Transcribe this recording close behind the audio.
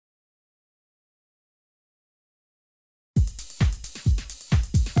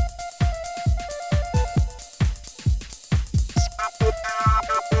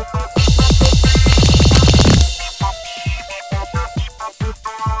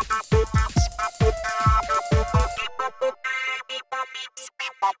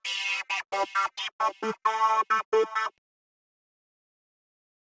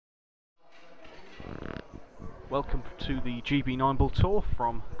the GB 9-ball tour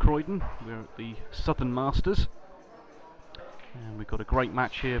from Croydon. We're at the Southern Masters, and we've got a great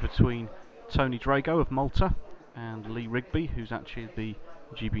match here between Tony Drago of Malta and Lee Rigby, who's actually the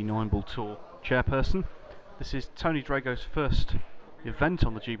GB 9-ball tour chairperson. This is Tony Drago's first event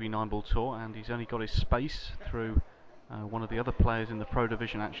on the GB 9-ball tour, and he's only got his space through one of the other players in the Pro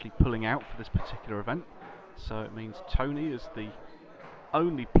Division actually pulling out for this particular event. So it means Tony is the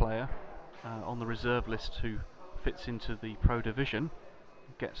only player on the reserve list who fits into the Pro Division,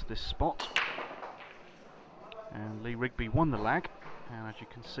 gets this spot. And Lee Rigby won the lag, and as you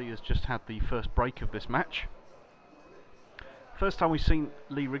can see has just had the first break of this match. First time we've seen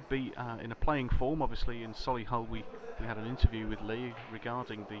Lee Rigby in a playing form. Obviously in Solihull we had an interview with Lee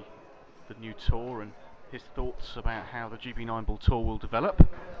regarding the new tour and his thoughts about how the GB 9-ball tour will develop.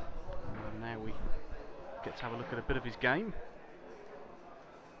 And now we get to have a look at a bit of his game.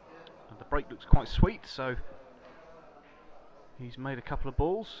 And the break looks quite sweet, so he's made a couple of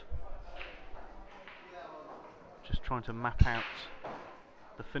balls. Just trying to map out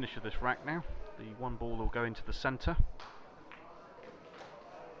the finish of this rack now. The one ball will go into the centre.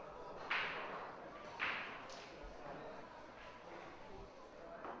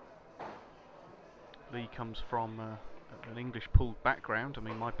 Lee comes from an English pooled background. I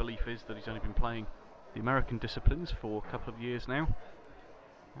mean, my belief is that he's only been playing the American disciplines for a couple of years now,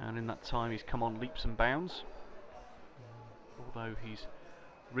 and in that time he's come on leaps and bounds. Although he's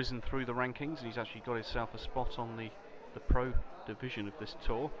risen through the rankings and he's actually got himself a spot on the Pro Division of this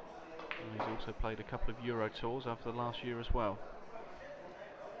tour, and he's also played a couple of Eurotours over the last year as well.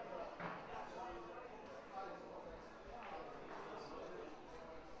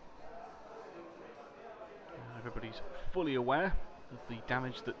 Everybody's fully aware of the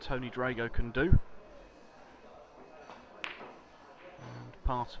damage that Tony Drago can do. And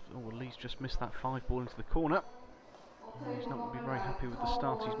part of... oh, well, Lee's just missed that 5 ball into the corner. And he's not going to be very happy with the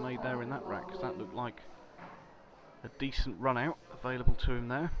start he's made there in that rack, because that looked like a decent run out available to him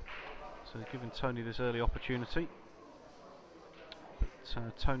there. So they're giving Tony this early opportunity.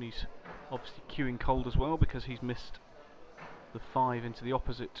 But Tony's obviously queuing cold as well, because he's missed the 5 into the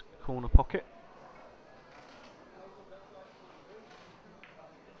opposite corner pocket.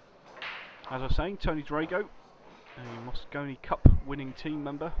 As I was saying, Tony Drago, a Mosconi Cup winning team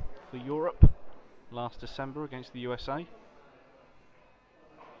member for Europe last December against the USA.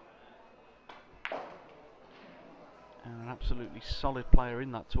 And an absolutely solid player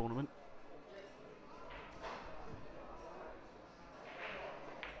in that tournament.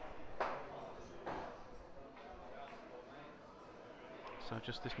 So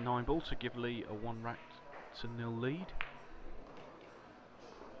just this 9 ball to give Lee a 1-0 lead.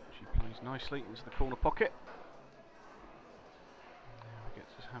 She plays nicely into the corner pocket. Now we get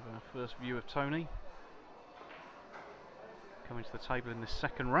to have our first view of Tony coming to the table in this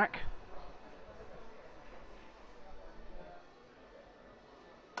second rack.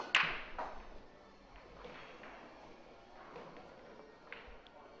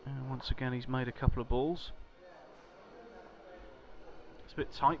 And once again he's made a couple of balls. It's a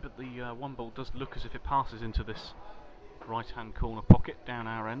bit tight, but the 1 ball does look as if it passes into this right hand corner pocket down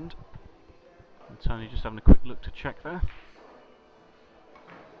our end, and Tony just having a quick look to check there.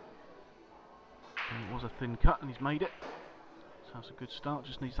 And it was a thin cut and he's made it, so that's a good start.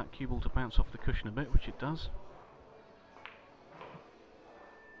 Just needs that cue ball to bounce off the cushion a bit, which it does.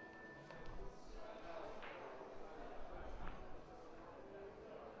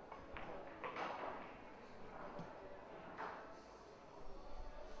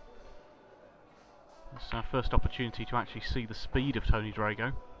 It's our first opportunity to actually see the speed of Tony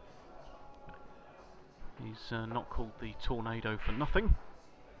Drago. He's not called the Tornado for nothing,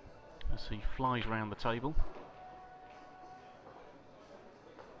 as he flies around the table.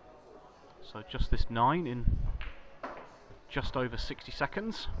 So just this 9 in just over 60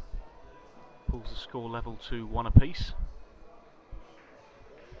 seconds pulls the score level to 1 apiece.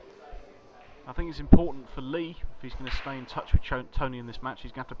 I think it's important for Lee, if he's going to stay in touch with Tony in this match,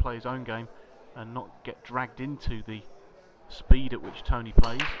 he's going to have to play his own game and not get dragged into the speed at which Tony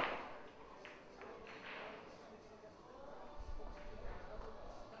plays.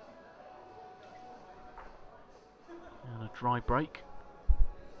 And a dry break.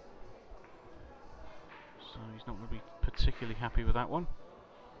 So he's not going to be particularly happy with that one.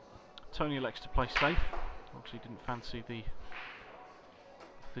 Tony elects to play safe. Obviously didn't fancy the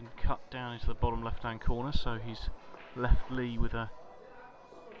thin cut down into the bottom left hand corner, so he's left Lee with a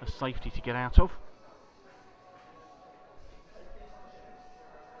safety to get out of.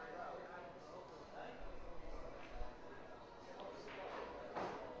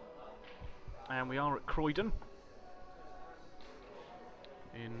 And we are at Croydon.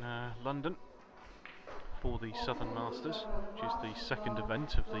 in London for the Southern Masters, which is the second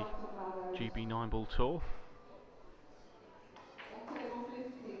event of the GB 9-ball tour.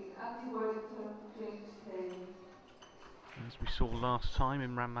 As we saw last time,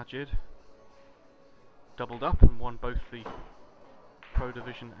 Imran Majid doubled up and won both the Pro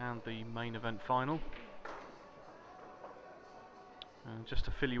Division and the main event final. And just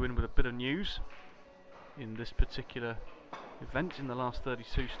to fill you in with a bit of news, in this particular event, in the last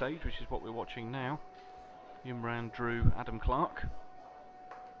 32 stage, which is what we're watching now, Imran drew Adam Clark,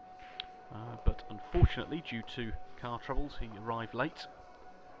 but unfortunately, due to car troubles, he arrived late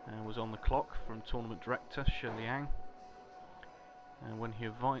and was on the clock from tournament director Shirley Yang. And when he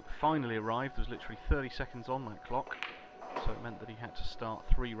finally arrived, there was literally 30 seconds on that clock, so it meant that he had to start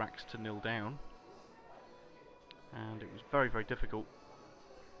 3 racks to 0 down. And it was very, very difficult,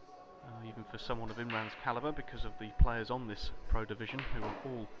 even for someone of Imran's calibre, because of the players on this Pro Division, who are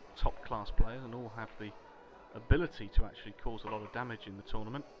all top class players and all have the ability to actually cause a lot of damage in the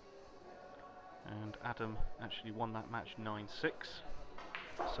tournament. And Adam actually won that match 9-6,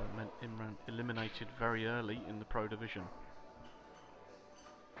 so it meant Imran eliminated very early in the Pro Division.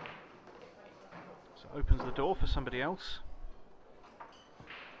 So opens the door for somebody else.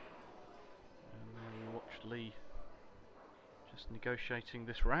 And then we watched Lee just negotiating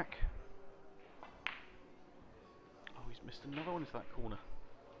this rack. Oh, he's missed another one into that corner.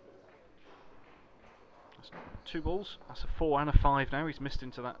 That's 2 balls. That's a 4 and a 5 now. He's missed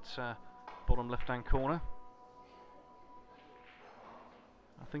into that bottom left-hand corner.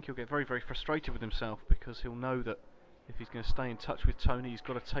 I think he'll get very, very frustrated with himself, because he'll know that if he's going to stay in touch with Tony, he's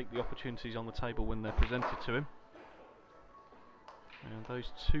got to take the opportunities on the table when they're presented to him. And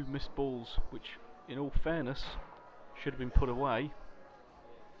those 2 missed balls, which in all fairness should have been put away,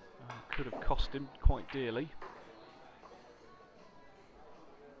 could have cost him quite dearly.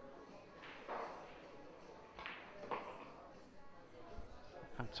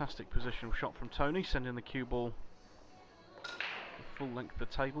 Fantastic positional shot from Tony, sending the cue ball the full length of the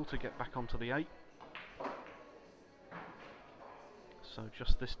table to get back onto the 8. So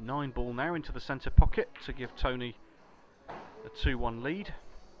just this 9 ball now into the centre pocket to give Tony a 2-1 lead.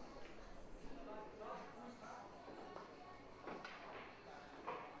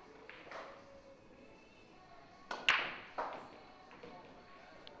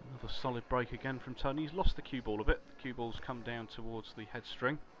 Another solid break again from Tony. He's lost the cue ball a bit. The cue ball's come down towards the head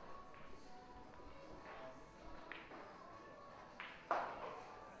string.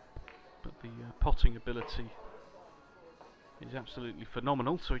 But the potting ability is absolutely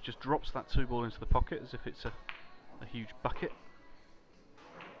phenomenal, so he just drops that 2 ball into the pocket as if it's a huge bucket.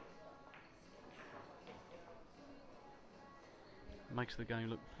 Makes the game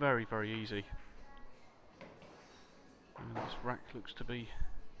look very, very easy. And this rack looks to be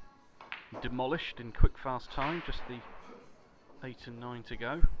demolished in quick fast time, just the 8 and 9 to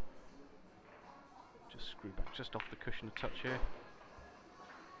go. Just screw back just off the cushion a touch here.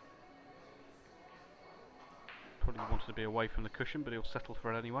 Probably wanted to be away from the cushion, but he'll settle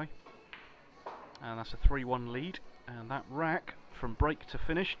for it anyway. And that's a 3-1 lead, and that rack from break to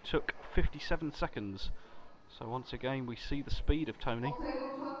finish took 57 seconds. So once again we see the speed of Tony.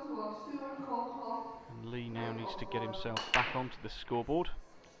 And Lee now needs to get himself back onto the scoreboard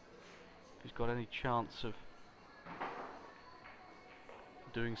if he's got any chance of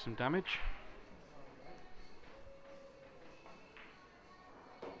doing some damage.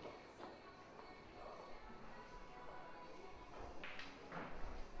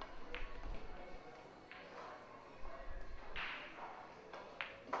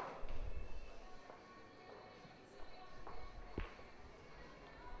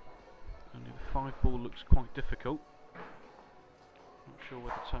 Only the 5 ball looks quite difficult. Not sure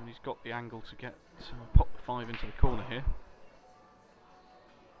whether Tony's got the angle to get pop the 5 into the corner here.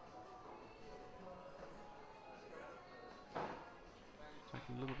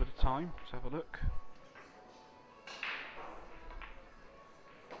 Taking a little bit of time to have a look.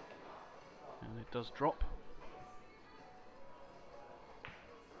 And it does drop.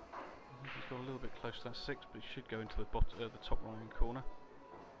 I think he's got a little bit close to that 6, but it should go into the top right hand corner.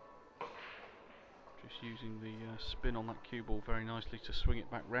 Just using the spin on that cue ball very nicely to swing it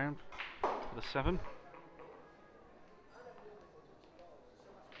back round for the 7.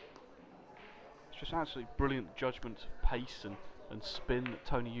 It's just absolutely brilliant judgment, pace and spin that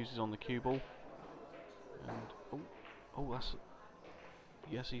Tony uses on the cue ball. And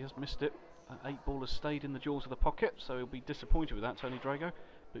yes, he has missed it. That 8 ball has stayed in the jaws of the pocket, so he'll be disappointed with that, Tony Drago.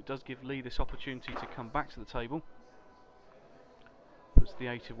 But it does give Lee this opportunity to come back to the table. Puts the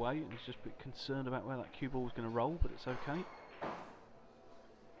 8 away, and he's just a bit concerned about where that cue ball is going to roll, but it's okay.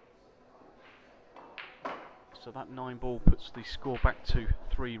 So that 9 ball puts the score back to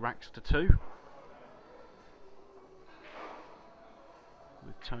 3 racks to 2.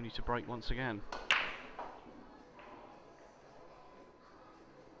 With Tony to break once again.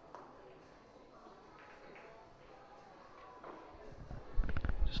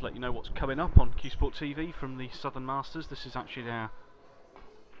 Just let you know what's coming up on Q Sport TV from the Southern Masters. This is actually our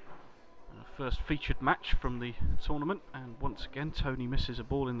first featured match from the tournament, and once again Tony misses a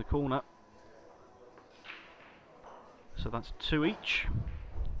ball in the corner. So that's 2 each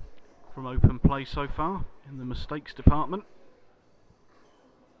from open play so far in the mistakes department.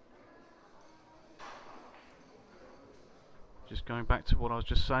 Just going back to what I was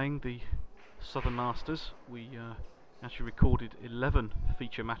just saying, the Southern Masters, we actually recorded 11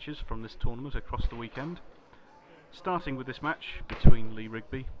 feature matches from this tournament across the weekend, starting with this match between Lee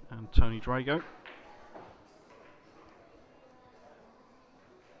Rigby and Tony Drago.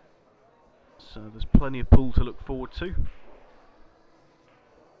 So there's plenty of pool to look forward to.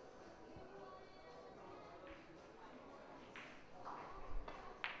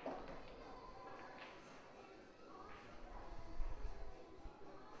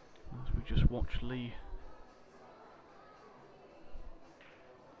 As we just watch Lee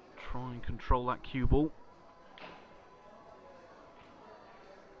try and control that cue ball.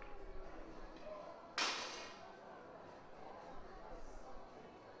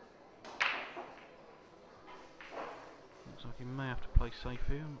 Looks like he may have to play safe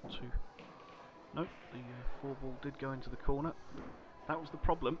here, not too... Nope, the 4 ball did go into the corner. That was the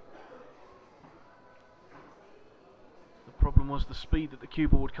problem. The problem was the speed that the cue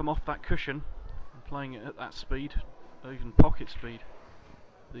ball would come off that cushion, and playing it at that speed, or even pocket speed.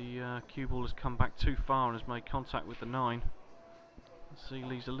 The cue ball has come back too far and has made contact with the 9. See,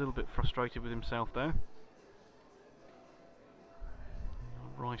 Lee's a little bit frustrated with himself there.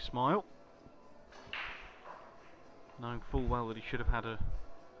 A wry smile, knowing full well that he should have had a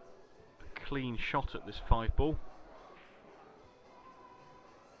clean shot at this 5 ball.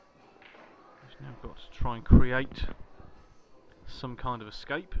 He's now got to try and create some kind of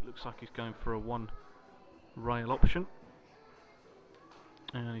escape. It looks like he's going for a 1 rail option.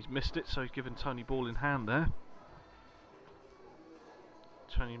 And he's missed it, so he's given Tony ball in hand there.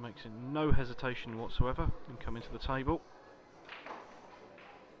 Tony makes no hesitation whatsoever in coming to the table.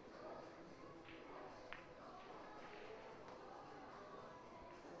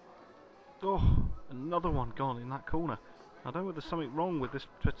 Oh, another one gone in that corner. I don't know whether there's something wrong with this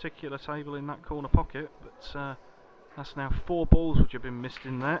particular table in that corner pocket, but that's now 4 balls which have been missed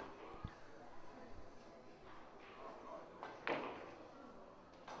in there.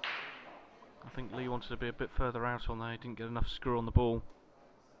 I think Lee wanted to be a bit further out on there. He didn't get enough screw on the ball,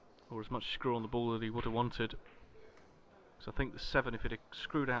 or as much screw on the ball that he would have wanted. So I think the 7, if it had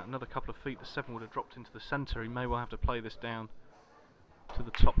screwed out another couple of feet, the 7 would have dropped into the centre. He may well have to play this down to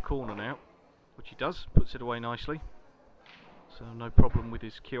the top corner now, which he does, puts it away nicely. So no problem with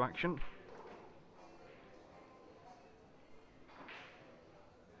his cue action.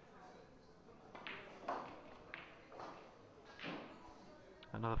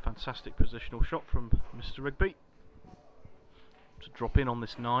 Another fantastic positional shot from Mr. Rigby to drop in on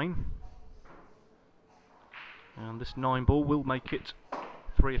this 9. And this 9 ball will make it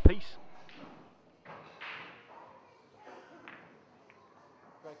 3 apiece.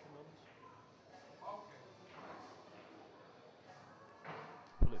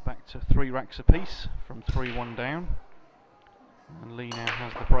 Pull it back to 3 racks apiece from 3-1 down. And Lee now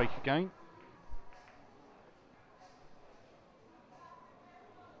has the break again.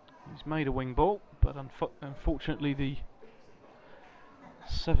 He's made a wing ball, but unfortunately the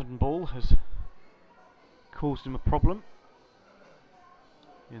 7 ball has caused him a problem,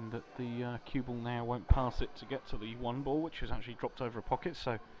 in that the cue ball now won't pass it to get to the 1 ball, which has actually dropped over a pocket.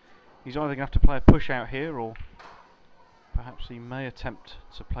 So he's either going to have to play a push out here, or perhaps he may attempt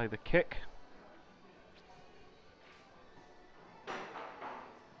to play the kick.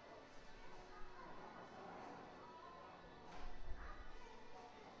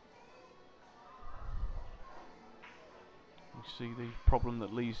 You see the problem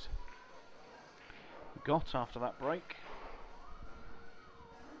that Lee's got after that break.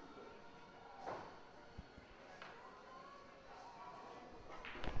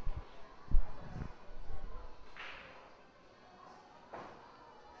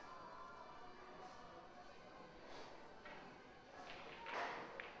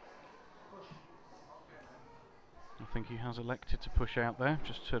 I think he has elected to push out there,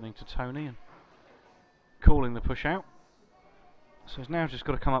 just turning to Tony and calling the push out. So he's now just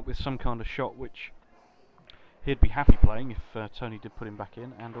got to come up with some kind of shot which he'd be happy playing if Tony did put him back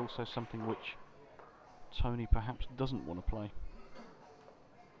in, and also something which Tony perhaps doesn't want to play.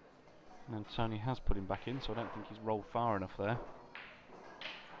 And Tony has put him back in, so I don't think he's rolled far enough there.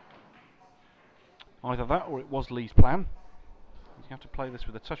 Either that or it was Lee's plan. He's going to have to play this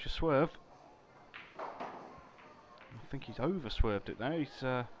with a touch of swerve. I think he's over-swerved it there. He's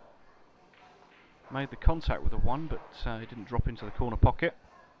made the contact with the 1, but he didn't drop into the corner pocket.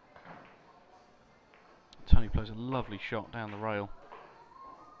 Tony plays a lovely shot down the rail.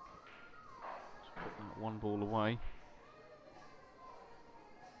 Let's put that 1 ball away.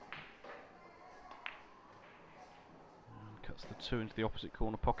 And cuts the 2 into the opposite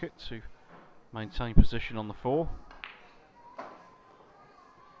corner pocket to maintain position on the 4.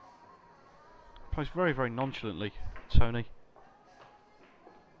 Plays very, very nonchalantly, Tony.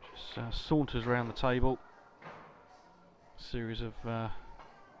 Just saunters around the table. Series of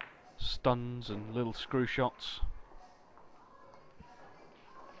stuns and little screw shots.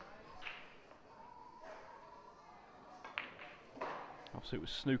 Obviously it was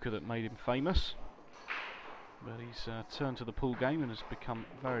snooker that made him famous, but he's turned to the pool game and has become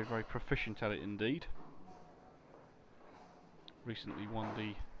very, very proficient at it indeed. Recently won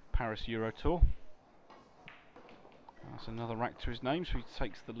the Paris Eurotour. That's another rack to his name, so he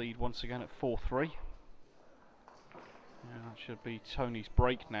takes the lead once again at 4-3. That should be Tony's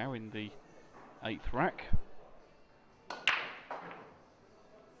break now in the 8th rack.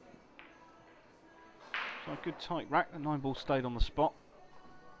 So a good tight rack. The 9 ball stayed on the spot.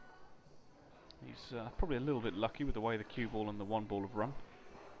 He's probably a little bit lucky with the way the cue ball and the 1 ball have run.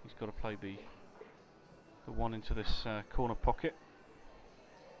 He's got to play the 1 into this corner pocket.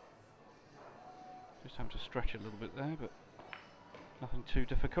 Just having to stretch it a little bit there, but nothing too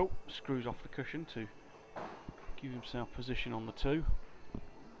difficult. Screws off the cushion to give himself position on the 2.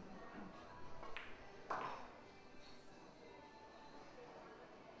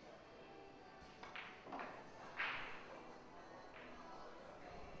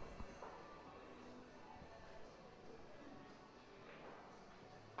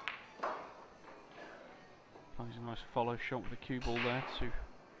 Plays a nice follow shot with the cue ball there to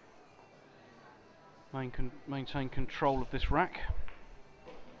maintain control of this rack.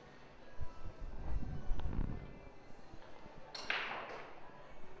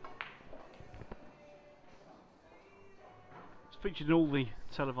 It's featured in all the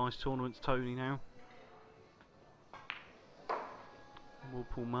televised tournaments, Tony, now.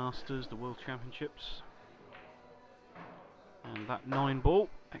 Whirlpool Masters, the World Championships. And that 9 ball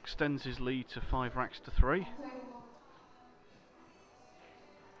extends his lead to 5 racks to 3.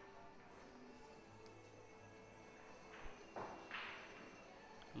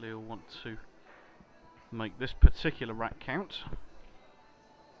 Lee will want to make this particular rack count.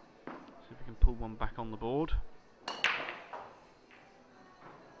 See if we can pull one back on the board.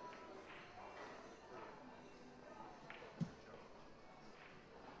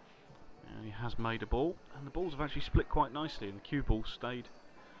 And he has made a ball, and the balls have actually split quite nicely, and the cue ball stayed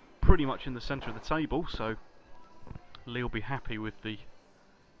pretty much in the centre of the table, so Lee will be happy with the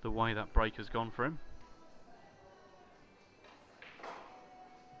way that break has gone for him.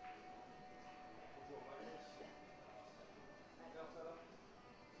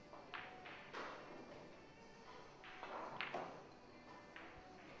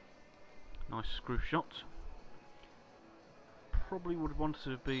 Nice screw shot. Probably would want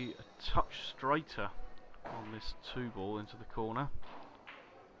to be a touch straighter on this 2 ball into the corner.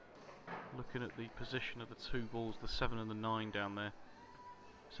 Looking at the position of the 2 balls, the 7 and the 9 down there,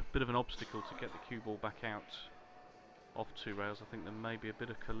 it's a bit of an obstacle to get the cue ball back out off 2 rails. I think there may be a bit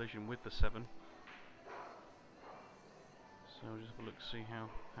of collision with the 7. So we'll just have a look to see how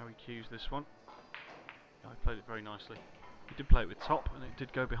he cues this one. Oh, he played it very nicely. He did play it with top, and it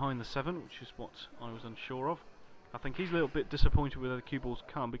did go behind the 7, which is what I was unsure of. I think he's a little bit disappointed with where the cue ball's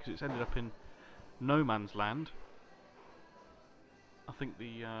come, because it's ended up in no man's land. I think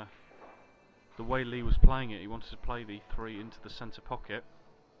the way Lee was playing it, he wanted to play the 3 into the centre pocket.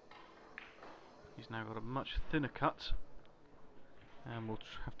 He's now got a much thinner cut, and we'll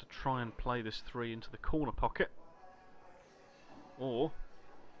have to try and play this 3 into the corner pocket, or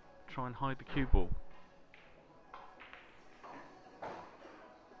try and hide the cue ball.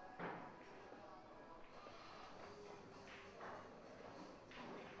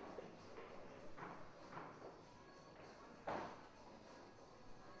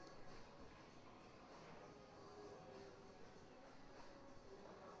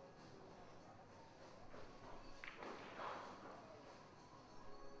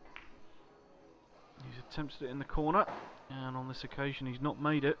 Attempted it in the corner, and on this occasion he's not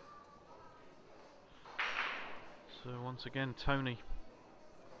made it. So once again Tony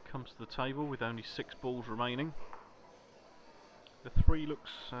comes to the table with only 6 balls remaining. The 3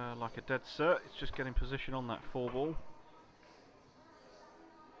 looks like a dead cert. It's just getting position on that 4 ball,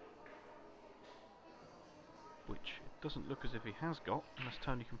 which it doesn't look as if he has got, unless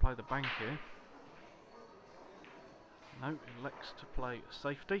Tony can play the bank here. No, he elects to play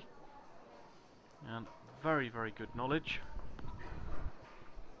safety, and very, very good knowledge.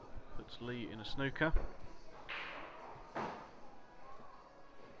 Puts Lee in a snooker.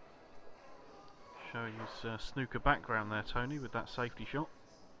 Showing his snooker background there, Tony, with that safety shot.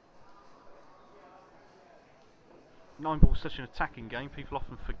 9 ball is such an attacking game, people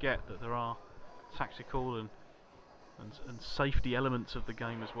often forget that there are tactical and safety elements of the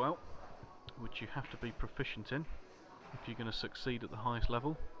game as well, which you have to be proficient in if you're going to succeed at the highest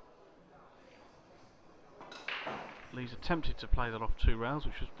level. Lee's attempted to play that off 2 rails,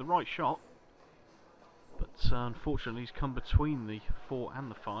 which was the right shot, but unfortunately he's come between the 4 and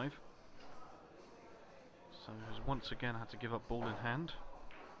the 5. So he's once again had to give up ball in hand.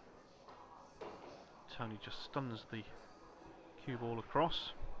 Tony just stuns the cue ball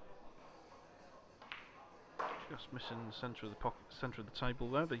across. Just missing the centre of the pocket, centre of the table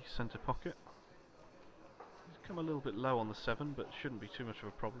there, the centre pocket. He's come a little bit low on the 7, but shouldn't be too much of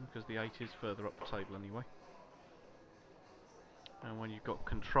a problem because the 8 is further up the table anyway. And when you've got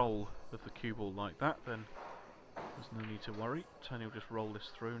control of the cue ball like that, then there's no need to worry. Tony will just roll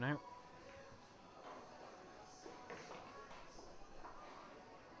this through now.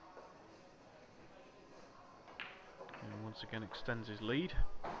 And once again extends his lead.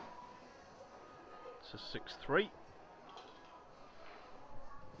 It's a 6-3.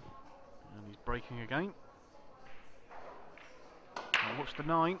 And he's breaking again. Now watch the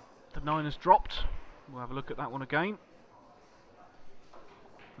 9. The 9 has dropped. We'll have a look at that one again.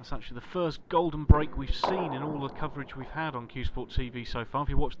 That's actually the first golden break we've seen in all the coverage we've had on Q Sport TV so far. If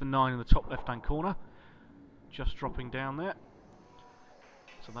you watch the 9 in the top left hand corner, just dropping down there.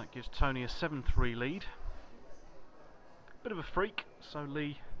 So that gives Tony a 7-3 lead. Bit of a freak, so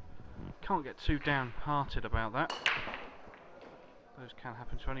Lee can't get too downhearted about that. Those can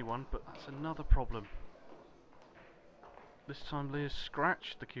happen to anyone, but that's another problem. This time Lee has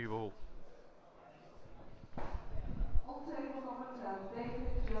scratched the cue ball.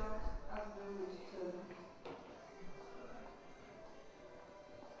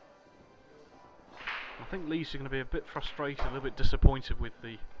 I think Lee's going to be a bit frustrated, a little bit disappointed with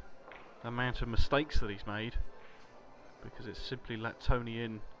the amount of mistakes that he's made, because it's simply let Tony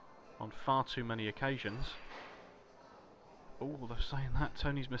in on far too many occasions. Oh, they're saying that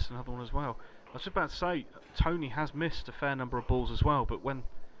Tony's missed another one as well. I was just about to say, Tony has missed a fair number of balls as well, but when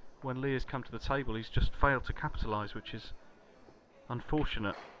Lee has come to the table, he's just failed to capitalise, which is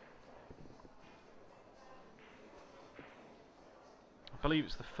unfortunate. I believe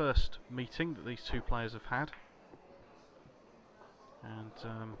it's the first meeting that these two players have had, and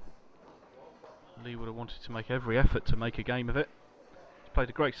Lee would have wanted to make every effort to make a game of it. He's played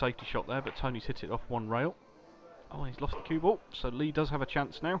a great safety shot there, but Tony's hit it off 1 rail. Oh, he's lost the cue ball, so Lee does have a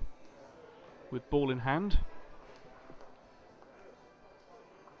chance now with ball in hand.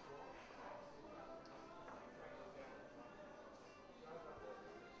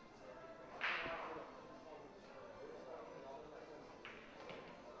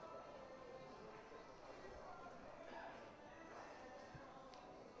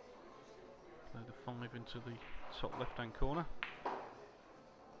 Play the 5 into the top left hand corner.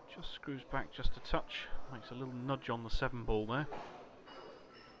 Just screws back just a touch, makes a little nudge on the 7 ball there.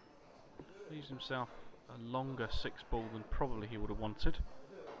 Leaves himself a longer 6 ball than probably he would have wanted.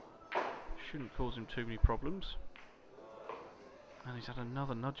 Shouldn't cause him too many problems. And he's had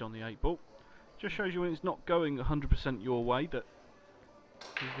another nudge on the 8 ball. Just shows you when it's not going 100% your way that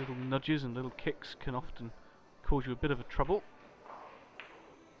these little nudges and little kicks can often cause you a bit of a trouble.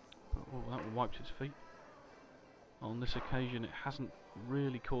 But, oh, that one wiped his feet. On this occasion it hasn't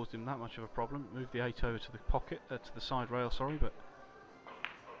really caused him that much of a problem. Moved the 8 over to the pocket, to the side rail, sorry, but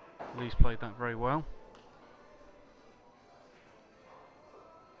Lee's played that very well.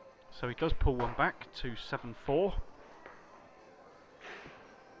 So he does pull one back to 7-4.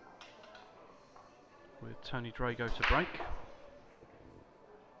 With Tony Drago to break.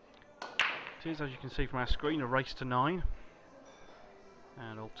 It is, as you can see from our screen, a race to 9.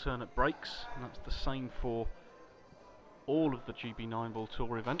 And alternate breaks, and that's the same for all of the GB 9 Ball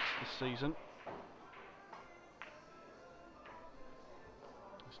Tour events this season.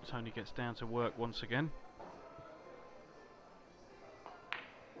 As Tony gets down to work once again.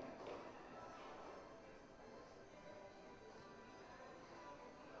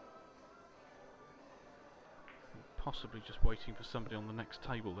 possibly just waiting for somebody on the next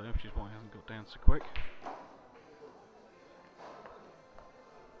table there, which is why he hasn't got down so quick.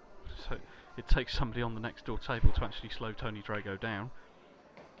 So it takes somebody on the next door table to actually slow Tony Drago down.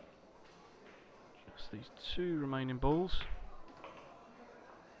 Just these 2 remaining balls.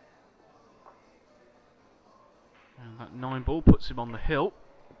 And that 9 ball puts him on the hill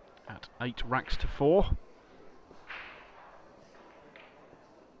at 8 racks to 4.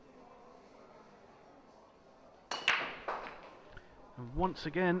 And once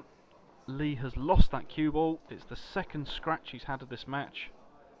again, Lee has lost that cue ball. It's the second scratch he's had of this match.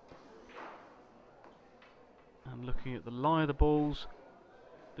 And looking at the lie of the balls,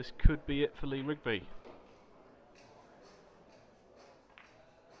 this could be it for Lee Rigby.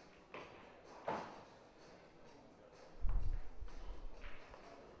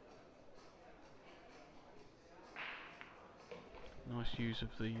 Nice use of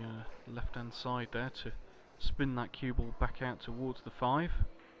the left hand side there to spin that cue ball back out towards the 5,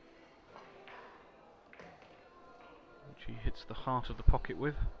 which he hits the heart of the pocket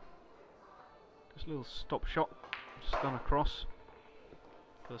with. Just a little stop shot, stun across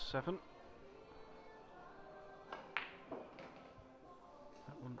for the 7.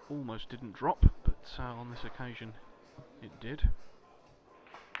 That one almost didn't drop, but on this occasion it did.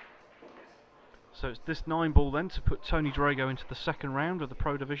 So it's this 9 ball then to put Tony Drago into the second round of the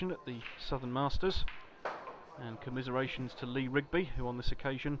Pro Division at the Southern Masters. And commiserations to Lee Rigby, who on this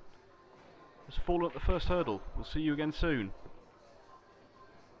occasion has fallen at the first hurdle. We'll see you again soon.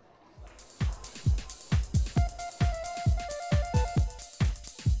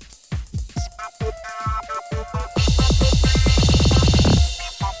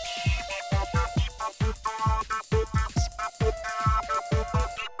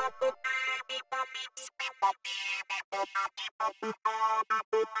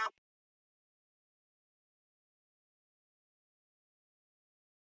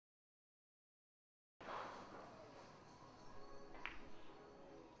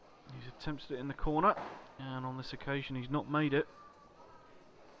 He's attempted it in the corner, and on this occasion he's not made it.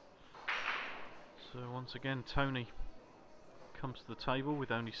 So once again Tony comes to the table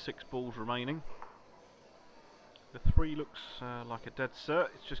with only 6 balls remaining. The 3 looks like a dead cert.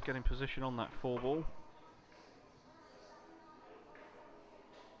 It's just getting position on that 4 ball,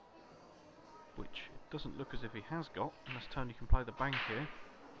 which it doesn't look as if he has got, unless Tony can play the bank here.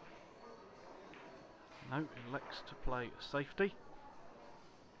 No, he elects to play safety,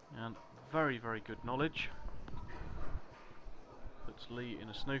 and very, very good knowledge. Puts Lee in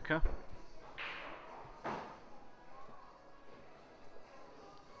a snooker.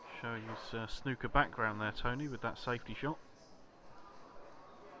 Showing his snooker background there, Tony, with that safety shot.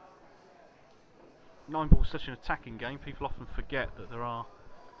 9 ball is such an attacking game, people often forget that there are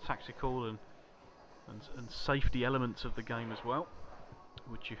tactical and safety elements of the game as well,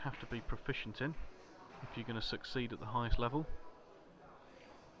 which you have to be proficient in if you're going to succeed at the highest level.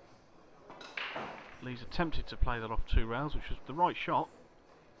 Lee's attempted to play that off 2 rails, which was the right shot,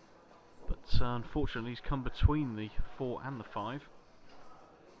 but unfortunately he's come between the 4 and the 5.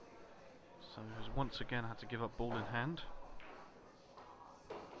 So he has once again had to give up ball in hand.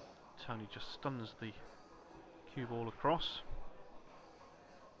 Tony just stuns the cue ball across.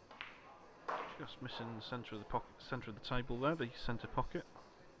 Just missing the centre of the pocket, centre of the table there, the centre pocket.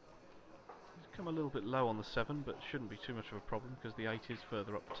 He's come a little bit low on the 7, but shouldn't be too much of a problem because the 8 is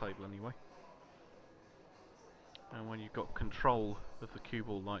further up the table anyway. And when you've got control of the cue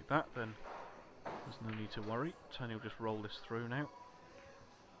ball like that, then there's no need to worry. Tony will just roll this through now.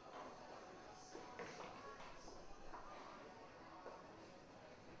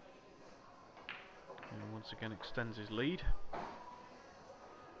 And once again extends his lead.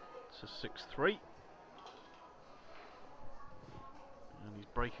 It's a 6-3. And he's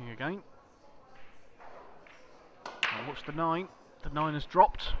breaking again. Now watch the 9. The 9 has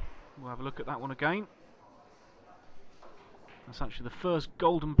dropped. We'll have a look at that one again. That's actually the first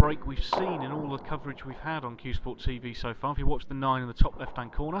golden break we've seen in all the coverage we've had on Q Sport TV so far. If you watch the 9 in the top left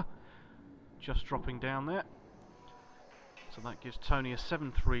hand corner, just dropping down there. So that gives Tony a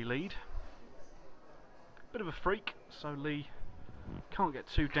 7-3 lead. Bit of a freak, so Lee can't get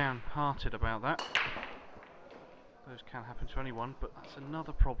too downhearted about that. Those can happen to anyone, but that's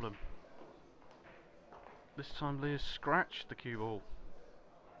another problem. This time Lee has scratched the cue ball.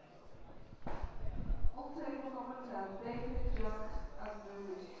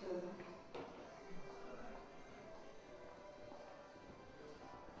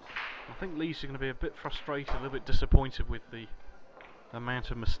 I think Lee's going to be a bit frustrated, a little bit disappointed with the amount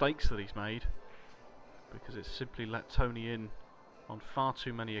of mistakes that he's made, because it's simply let Tony in on far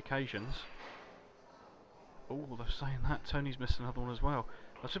too many occasions. Oh, they're saying that Tony's missed another one as well.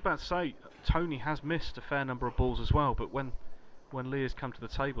 I was just about to say, Tony has missed a fair number of balls as well, but when Lee has come to the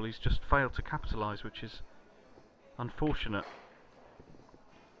table, he's just failed to capitalise, which is unfortunate.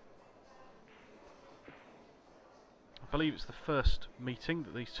 I believe it's the first meeting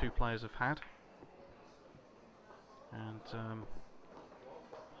that these two players have had, and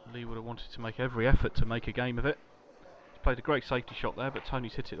Lee would have wanted to make every effort to make a game of it. He's played a great safety shot there, but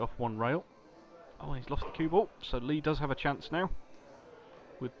Tony's hit it off one rail. Oh, he's lost the cue ball, so Lee does have a chance now,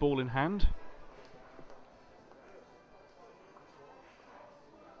 with ball in hand.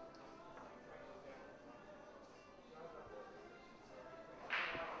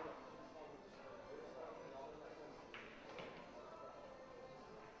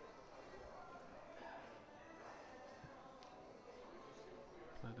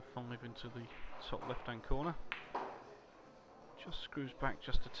 Play the 5 into the top left-hand corner. Just screws back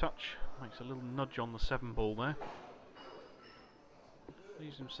just a touch, makes a little nudge on the 7 ball there.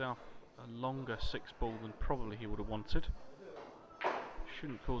 Leaves himself a longer 6 ball than probably he would have wanted.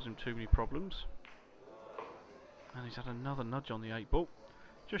 Shouldn't cause him too many problems. And he's had another nudge on the 8 ball.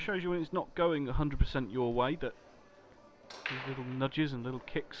 Just shows you when it's not going 100% your way that these little nudges and little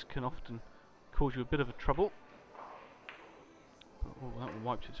kicks can often cause you a bit of a trouble. But, oh, that one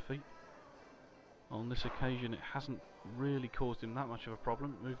wiped its feet. On this occasion it hasn't really caused him that much of a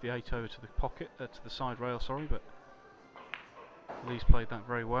problem. Moved the 8 over to the pocket, to the side rail, sorry, but Lee's played that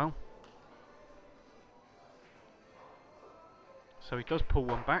very well. So he does pull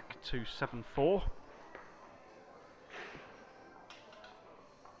one back to 7-4.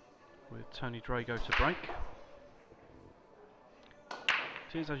 With Tony Drago to break.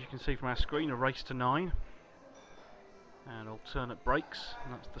 It is, as you can see from our screen, a race to 9. And alternate breaks,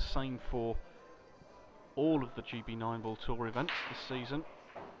 and that's the same for all of the GB 9-ball tour events this season.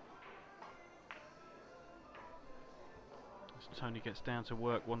 As Tony gets down to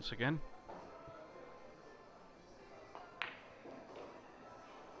work once again.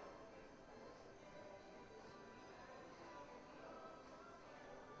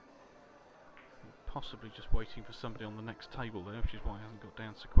 Possibly just waiting for somebody on the next table there, which is why he hasn't got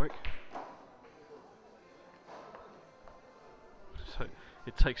down so quick. So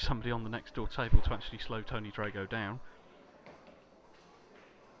it takes somebody on the next door table to actually slow Tony Drago down.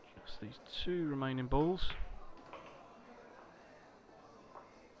 Just these 2 remaining balls.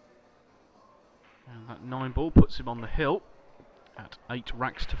 And that 9 ball puts him on the hill at 8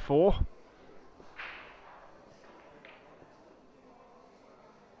 racks to 4.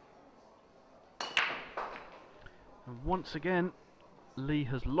 And once again, Lee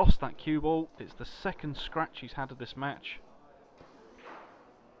has lost that cue ball. It's the second scratch he's had of this match.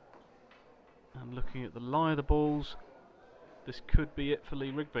 And looking at the lie of the balls, this could be it for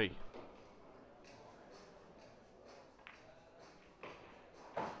Lee Rigby.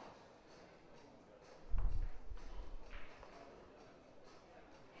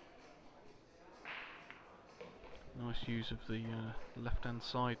 Nice use of the left-hand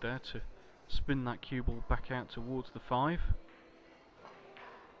side there to spin that cue ball back out towards the 5.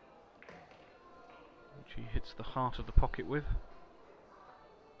 Which he hits the heart of the pocket with.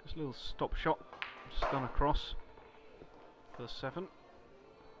 Just a little stop shot, stun across for the 7.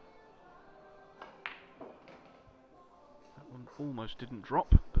 That one almost didn't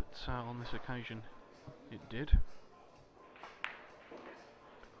drop, but on this occasion it did.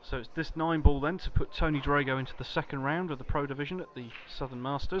 So it's this 9 ball then to put Tony Drago into the second round of the Pro Division at the Southern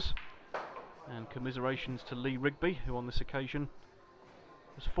Masters. And commiserations to Lee Rigby, who on this occasion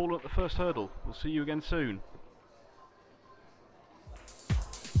has fallen at the first hurdle. We'll see you again soon.